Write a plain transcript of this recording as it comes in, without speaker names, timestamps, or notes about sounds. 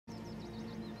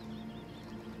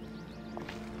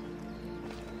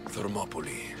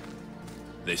Thermopylae.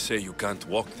 They say you can't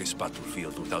walk this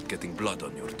battlefield without getting blood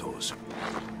on your toes.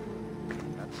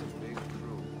 That's a big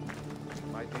crew.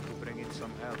 Might need to bring in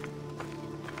some help.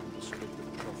 Split the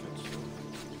profits.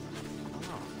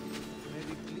 Ah,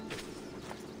 maybe Clipper.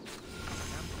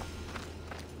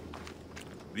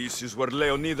 This is where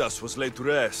Leonidas was laid to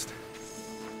rest.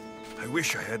 I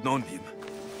wish I had known him.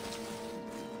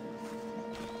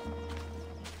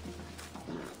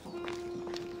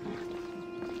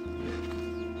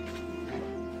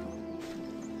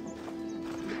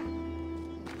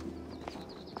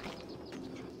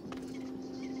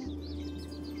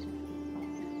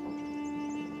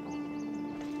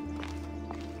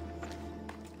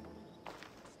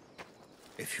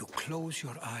 If you close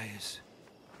your eyes,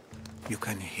 you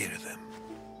can hear them.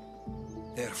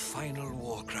 Their final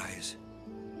war cries,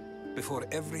 before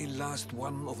every last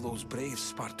one of those brave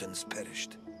Spartans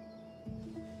perished.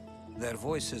 Their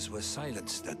voices were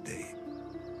silenced that day,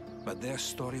 but their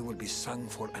story will be sung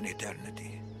for an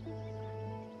eternity.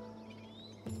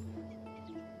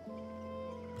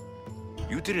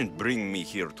 You didn't bring me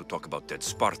here to talk about dead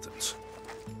Spartans.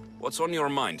 What's on your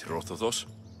mind, Herodotus?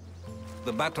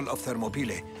 The Battle of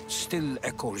Thermopylae still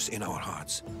echoes in our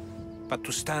hearts. But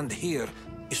to stand here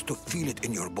is to feel it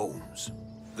in your bones.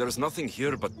 There's nothing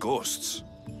here but ghosts.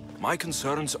 My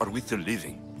concerns are with the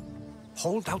living.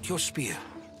 Hold out your spear.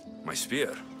 My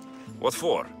spear? What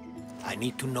for? I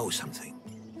need to know something.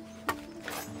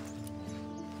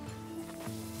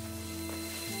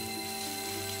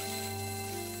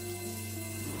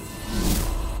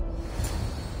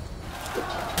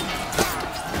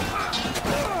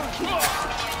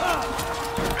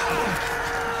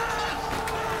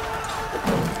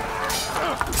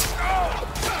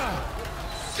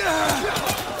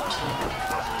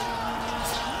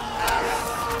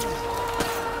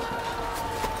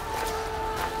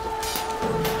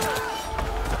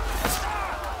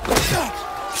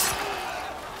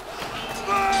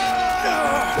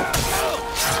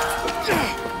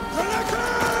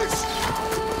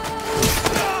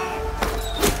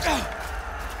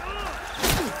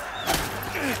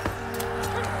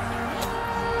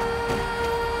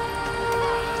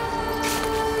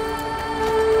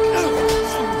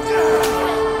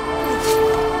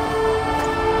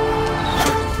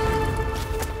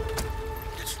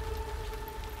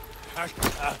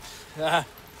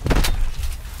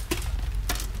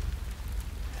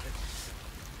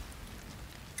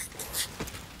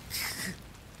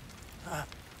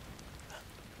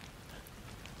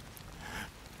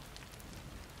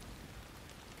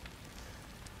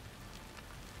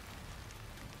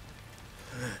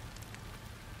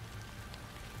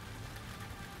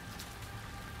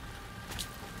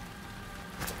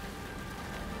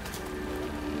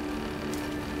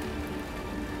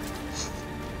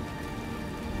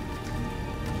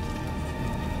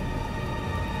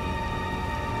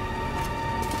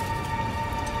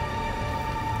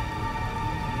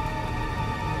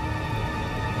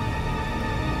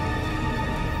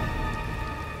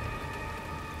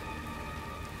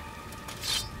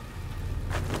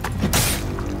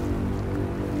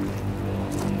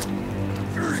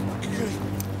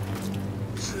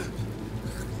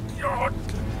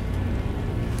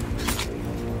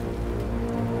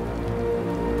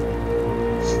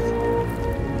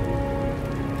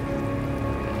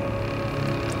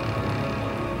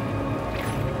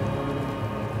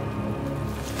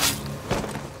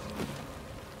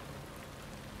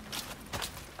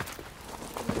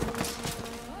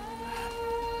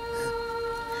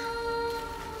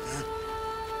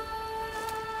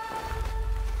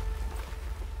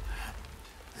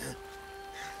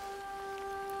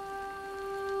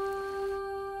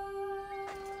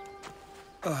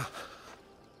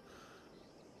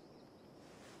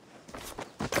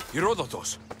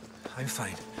 Herodotus! I'm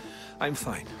fine. I'm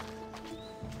fine.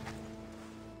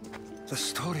 The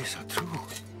stories are true.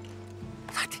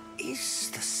 That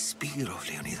is the spear of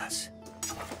Leonidas.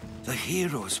 The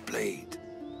hero's blade.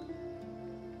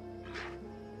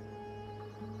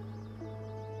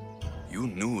 You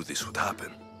knew this would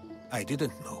happen. I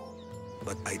didn't know,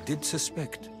 but I did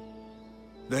suspect.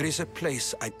 There is a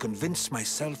place I'd convinced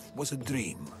myself was a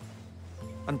dream.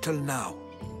 Until now.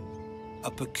 A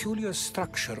peculiar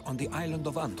structure on the island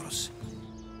of Andros.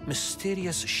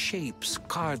 Mysterious shapes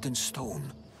carved in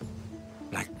stone.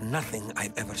 Like nothing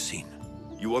I've ever seen.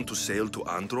 You want to sail to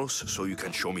Andros so you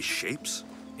can show me shapes?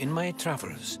 In my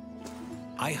travels,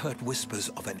 I heard whispers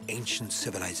of an ancient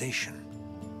civilization.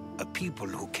 A people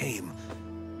who came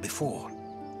before.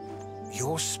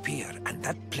 Your spear and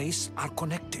that place are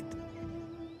connected.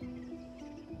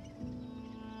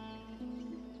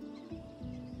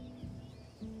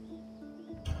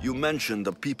 You mentioned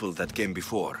the people that came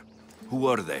before. Who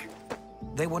were they?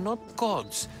 They were not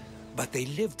gods, but they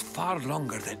lived far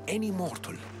longer than any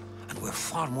mortal, and were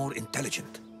far more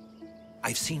intelligent.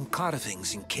 I've seen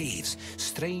carvings in caves,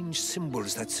 strange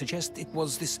symbols that suggest it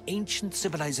was this ancient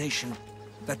civilization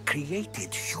that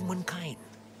created humankind,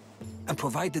 and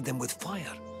provided them with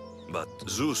fire. But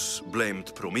Zeus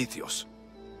blamed Prometheus.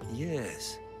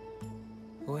 Yes.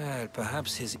 Well,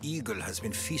 perhaps his eagle has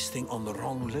been feasting on the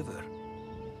wrong liver.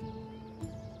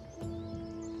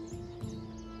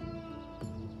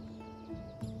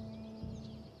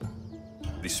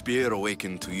 The spear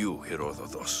awakened to you,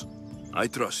 Herodotus. I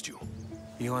trust you.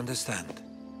 You understand?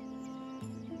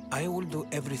 I will do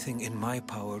everything in my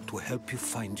power to help you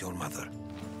find your mother.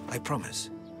 I promise.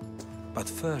 But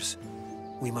first,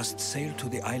 we must sail to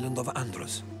the island of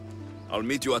Andros. I'll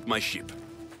meet you at my ship.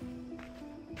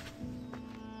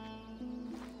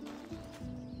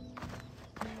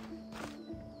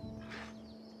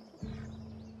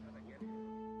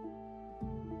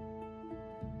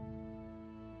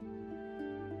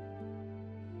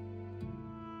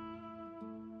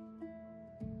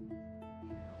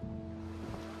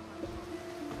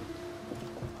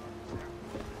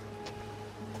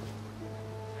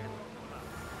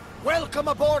 Welcome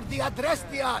aboard the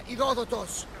Adrestia,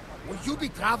 Herodotus. Will you be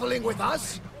traveling with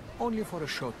us? Only for a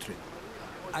short trip.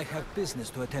 I have business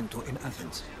to attend to in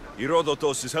Athens.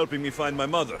 Herodotus is helping me find my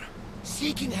mother.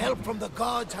 Seeking help from the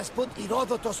gods has put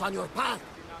Herodotus on your path,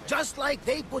 just like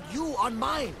they put you on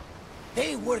mine.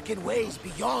 They work in ways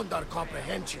beyond our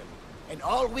comprehension, and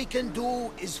all we can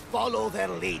do is follow their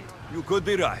lead. You could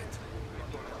be right.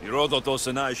 Herodotus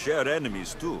and I share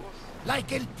enemies too. Like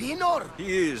Elpinor?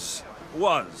 He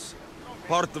was,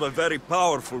 part of a very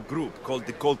powerful group called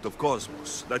the Cult of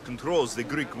Cosmos that controls the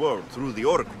Greek world through the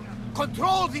Oracle.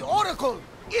 Control the Oracle?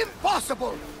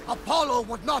 Impossible! Apollo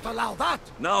would not allow that!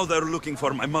 Now they're looking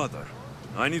for my mother.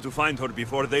 I need to find her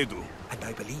before they do. And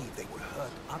I believe they will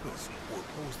hurt others who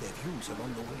oppose their views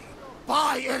along the way.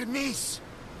 By Hermes!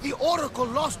 The Oracle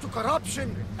lost to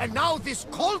corruption, and now this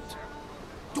cult?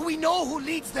 Do we know who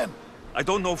leads them? I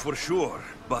don't know for sure,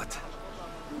 but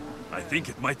I think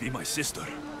it might be my sister.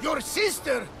 Your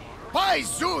sister? By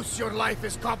Zeus, your life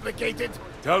is complicated.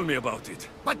 Tell me about it.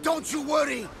 But don't you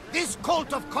worry. This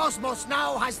cult of Cosmos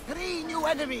now has 3 new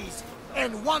enemies.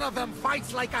 And one of them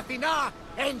fights like Athena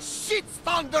and shits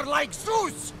thunder like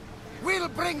Zeus. We'll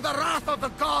bring the wrath of the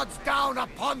gods down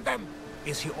upon them.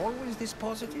 Is he always this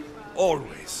positive?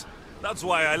 Always. That's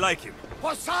why I like him.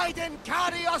 Poseidon,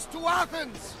 carry us to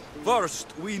Athens.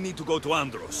 First, we need to go to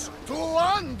Andros. To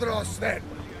Andros, then.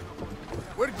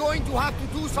 We're going to have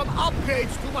to do some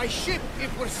upgrades to my ship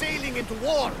if we're sailing into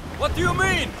war. What do you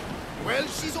mean? Well,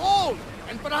 she's old,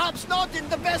 and perhaps not in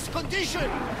the best condition.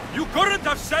 You couldn't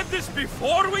have said this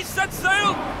before we set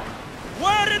sail?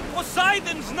 Where in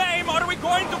Poseidon's name are we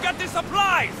going to get the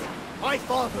supplies? My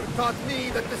father taught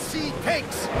me that the sea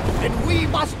takes, and we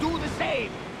must do the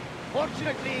same.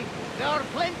 Fortunately, there are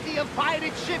plenty of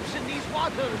pirate ships in these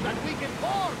waters that we can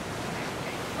board.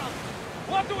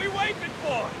 What are we waiting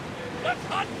for? Let's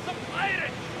hunt some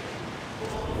pirates!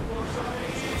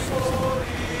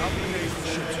 How many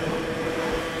ships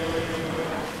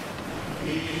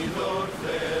are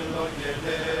there?